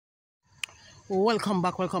Welcome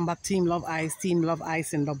back, Team Love Ice in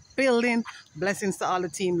the building. Blessings to all the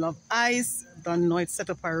Team Love Ice. Don't know it's set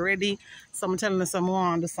up already. So I'm telling you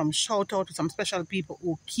some shout out to some special people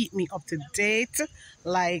who keep me up to date,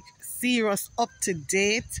 like serious up to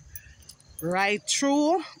date, right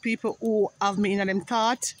through. People who have me in them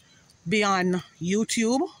thought beyond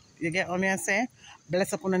YouTube. You get what I say?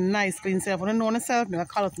 Bless up on a nice clean self. When I know myself, I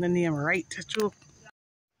call out the name right through.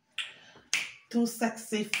 Too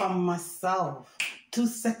sexy for myself. Too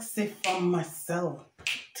sexy for myself.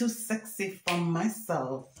 Too sexy for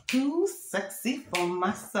myself. Too sexy for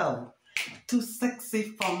myself. Too sexy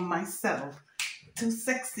for myself. Too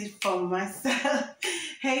sexy for myself.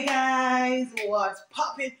 Hey guys, what's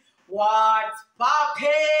poppin'? What's poppin'?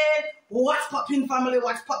 What's poppin', family?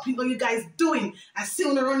 What's poppin'? What you guys doing? I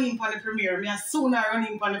soon run in for the premiere.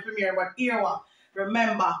 But here what?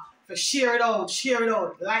 Remember, share it out,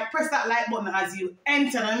 like, press that like button as you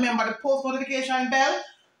enter, and remember the post notification bell.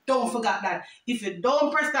 Don't forget that. If you don't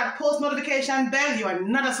press that post notification bell, you are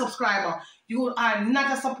not a subscriber, you are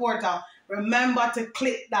not a supporter. Remember to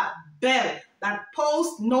click that bell. That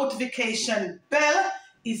post notification bell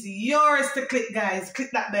is yours to click, guys.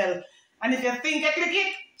 Click that bell, and if you think you click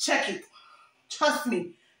it, check it. Trust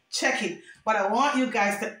me, check it. But I want you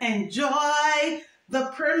guys to enjoy the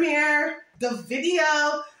premiere, the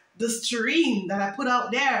video, the stream that I put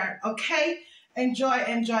out there, okay? Enjoy.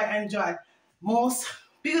 Most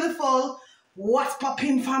beautiful What's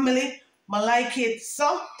Poppin' family. I like it.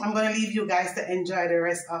 So I'm gonna leave you guys to enjoy the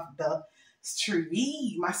rest of the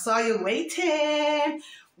stream. I saw you waiting.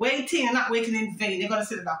 You're not waiting in vain. You're gonna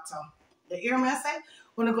see the doctor. You hear me I say?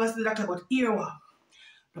 We're gonna go see the doctor, but hear what?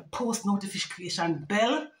 The post notification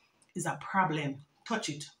bell is a problem. Touch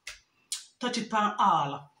it. Touch it pan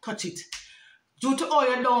all. Touch it. Due to all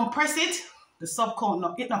you don't press it, the sub count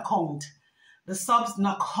no, it not count. The subs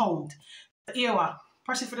not count. Here what?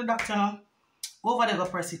 Press it for the doctor now. Go over there, go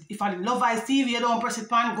press it. If I love Ice TV, you don't press it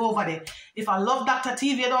pan, go over there. If I love Dr.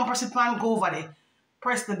 TV, you don't press it pan, go over there.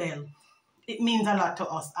 Press the bell. It means a lot to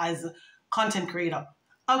us as a content creator.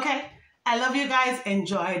 Okay? I love you guys.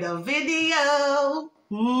 Enjoy the video.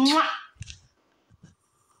 Mwah!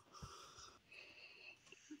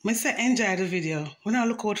 I said enjoy the video. When I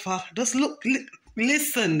look out for, just look,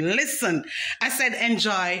 listen. I said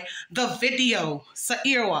enjoy the video. So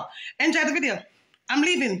here what? Enjoy the video. I'm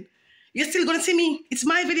leaving. You're still gonna see me. It's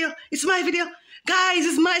my video. Guys,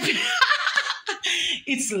 it's my video.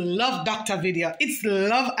 It's Love Doctor video. It's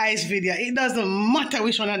Love Ice video. It doesn't matter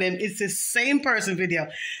which one of them. It's the same person video.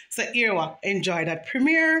 So here what? Enjoy that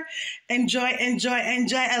premiere. Enjoy.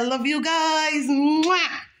 I love you guys.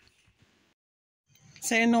 Mwah!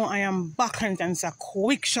 So you know I am back, and it's a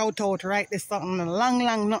quick shout out, right? There's something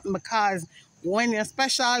long nothing, because when you're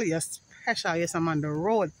special, yes, I'm on the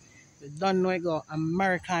road. You don't know it go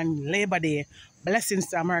American Labor Day. Blessings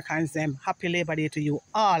to Americans, them. Happy Labor Day to you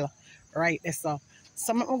all. Right, so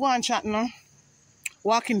I'm going to chat now.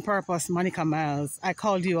 Walking Purpose, Monica Miles. I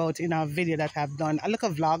called you out in a video that I've done. I look a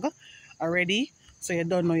vlog already, so you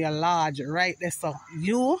don't know you're large, right? So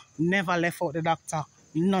you never left out the doctor.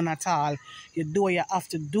 None at all. You do what you have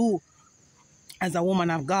to do as a woman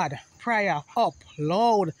of God. Prayer up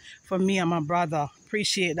loud for me and my brother.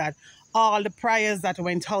 Appreciate that. All the prayers that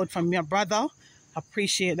went out from your brother,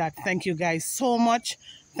 appreciate that. Thank you guys so much.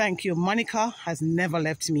 Thank you. Monica has never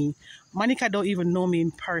left me. Monica don't even know me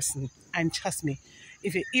in person. And trust me,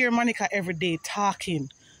 if you hear Monica every day talking,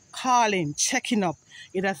 calling, checking up,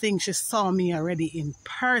 you'd think she saw me already in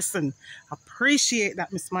person. Appreciate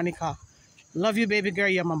that, Miss Monica. Love you, baby girl.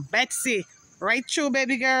 You're my Betsy. Right through,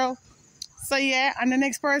 baby girl. So, yeah, and the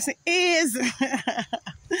next person is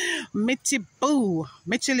Mitchy Boo.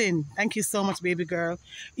 Michelin. Thank you so much, baby girl.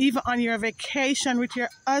 Even on your vacation with your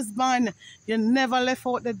husband, you never left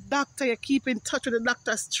out the doctor. You keep in touch with the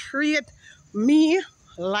doctor straight. Me,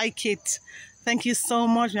 like it. Thank you so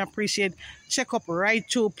much. I appreciate. Check up right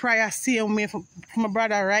through prior. See me from my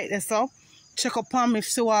brother right there. So, check up on me,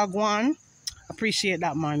 so I go on. Appreciate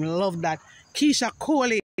that, man. Love that. Keisha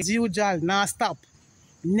Coley, as usual, now stop.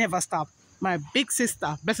 Never stop. My big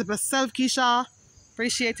sister. Bless up yourself, Keisha.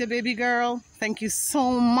 Appreciate you, baby girl. Thank you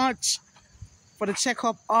so much for the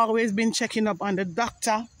checkup. Always been checking up on the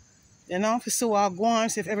doctor. You know, for so I go on,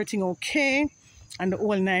 see if everything okay. And the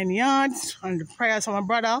whole 9 yards. And the prayers for my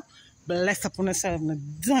brother. Bless up on yourself. And I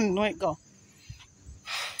don't know it go.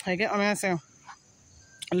 I get what I'm saying.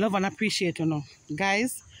 I love and appreciate, you know.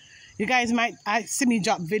 Guys, you guys might see me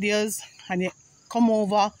drop videos and you come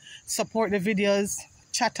over, support the videos,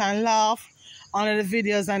 chat and laugh on the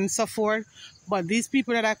videos and so forth. But these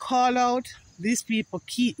people that I call out, these people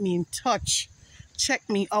keep me in touch. check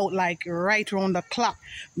me out like right around the clock.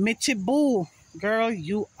 Mitchie Boo, girl,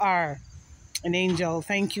 you are an angel.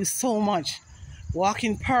 Thank you so much.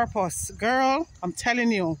 Walking Purpose, girl, I'm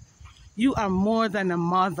telling you, you are more than a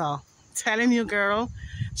mother. Telling you, girl,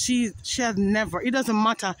 she has never, it doesn't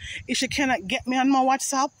matter if she cannot get me on my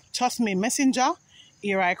WhatsApp, trust me, Messenger,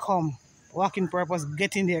 here I come. Walking Purpose,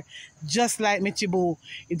 get in there. Just like Mitchie Boo.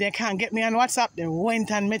 If they can't get me on WhatsApp, they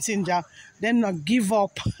went on Messenger. Them not give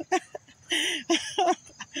up.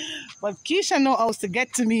 But Keisha knows how to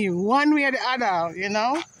get to me one way or the other, you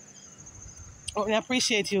know. Oh, I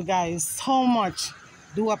appreciate you guys so much.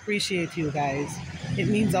 Do appreciate you guys. It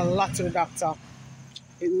means a lot to the doctor.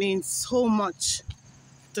 It means so much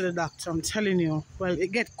to the doctor, I'm telling you. Well,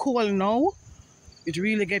 it get cold now. It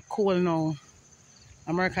really get cold now.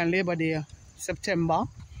 American Labor Day, September.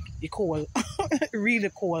 It cold. Really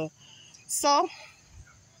cold. So,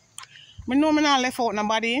 I know I'm not left out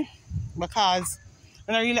nobody because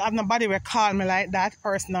I don't really have nobody will call me like that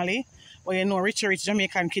personally. But you know, Richie Rich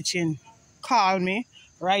Jamaican Kitchen call me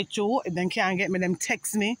right through. If they can't get me, them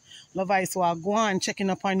text me. Love I so I go on checking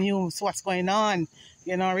up on you. So what's going on?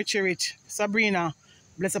 You know, Richie Rich, Sabrina,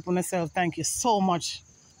 bless upon yourself. Thank you so much.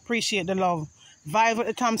 Appreciate the love. Vibe with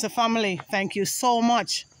the Thompson family. Thank you so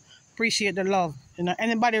much. Appreciate the love. You know,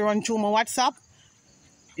 anybody run through my WhatsApp?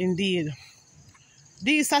 Indeed.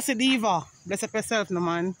 D Sassy Diva. Bless up yourself, no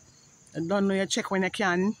man. I don't know you check when you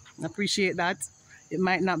can. I appreciate that. It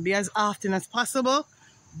might not be as often as possible,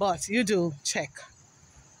 but you do check.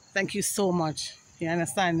 Thank you so much. You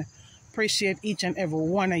understand? Appreciate each and every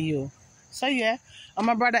one of you. So yeah, and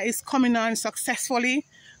my brother is coming on successfully.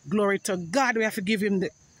 Glory to God. We have to give him the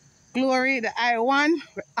glory, the I won.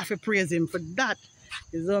 We have to praise him for that.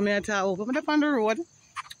 You know me, I tell you, up on the road.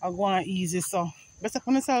 I'll go on easy, so bless up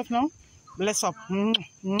on yourself now. Bless up.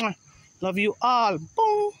 Love you all.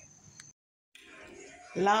 Boom.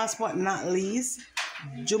 Last but not least,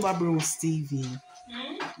 Juba Bruce TV.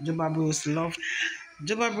 Juba Bruce Love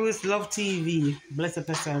TV. Bless up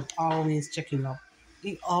yourself. Always checking up.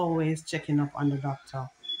 He always checking up on the doctor.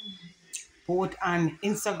 Both on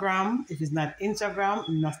Instagram. If it's not Instagram,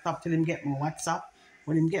 I'm not stop till him get my WhatsApp.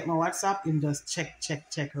 When him get my WhatsApp, him just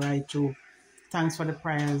check right through. Thanks for the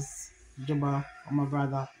prayers, Juba, my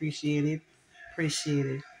brother. Appreciate it. Appreciate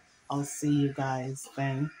it. I'll see you guys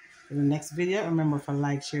then in the next video. Remember to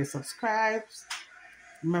like, share, subscribe.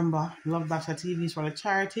 Remember, Love Doctor TV is for a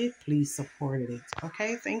charity. Please support it.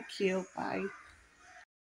 Okay, thank you. Bye.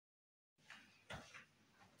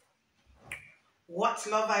 What's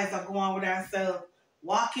Love Eyes are going on with ourselves?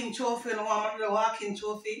 Walking trophy, no one the walking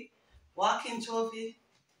trophy. Walking trophy.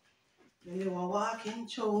 You are walking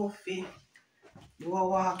trophy. You are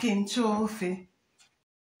walking trophy.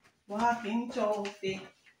 Walking trophy.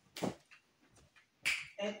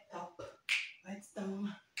 Head up. Lights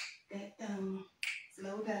down. Get down.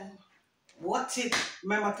 Slow down. Watch it.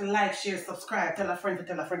 Remember to like, share, subscribe. Tell a friend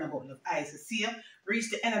about Love Eyes. You see you?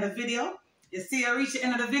 Reach the end of the video. You see you reach the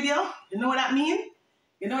end of the video? You know what that mean?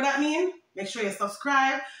 You know what that mean? Make sure you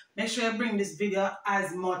subscribe. Make sure you bring this video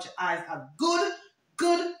as much as a good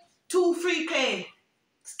 2 free K.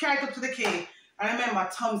 Carry it up to the K. And remember,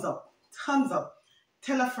 thumbs up. Thumbs up.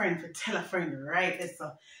 Tell a friend right? It's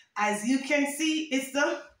the, as you can see, it's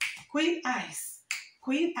the Queen Ice.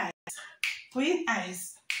 Queen Ice. Queen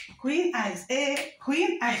Ice. Queen Ice.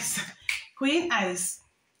 Queen Ice. Queen Ice.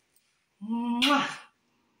 Mwah.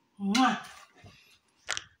 Mwah.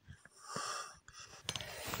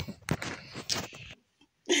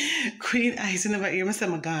 Queen Ice, you never hear me say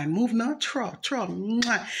my God. Move now, tro.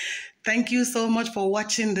 Thank you so much for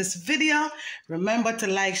watching this video. Remember to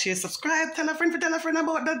like, share, subscribe, tell a friend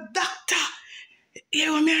about the doctor. You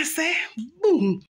hear what me I say? Boom.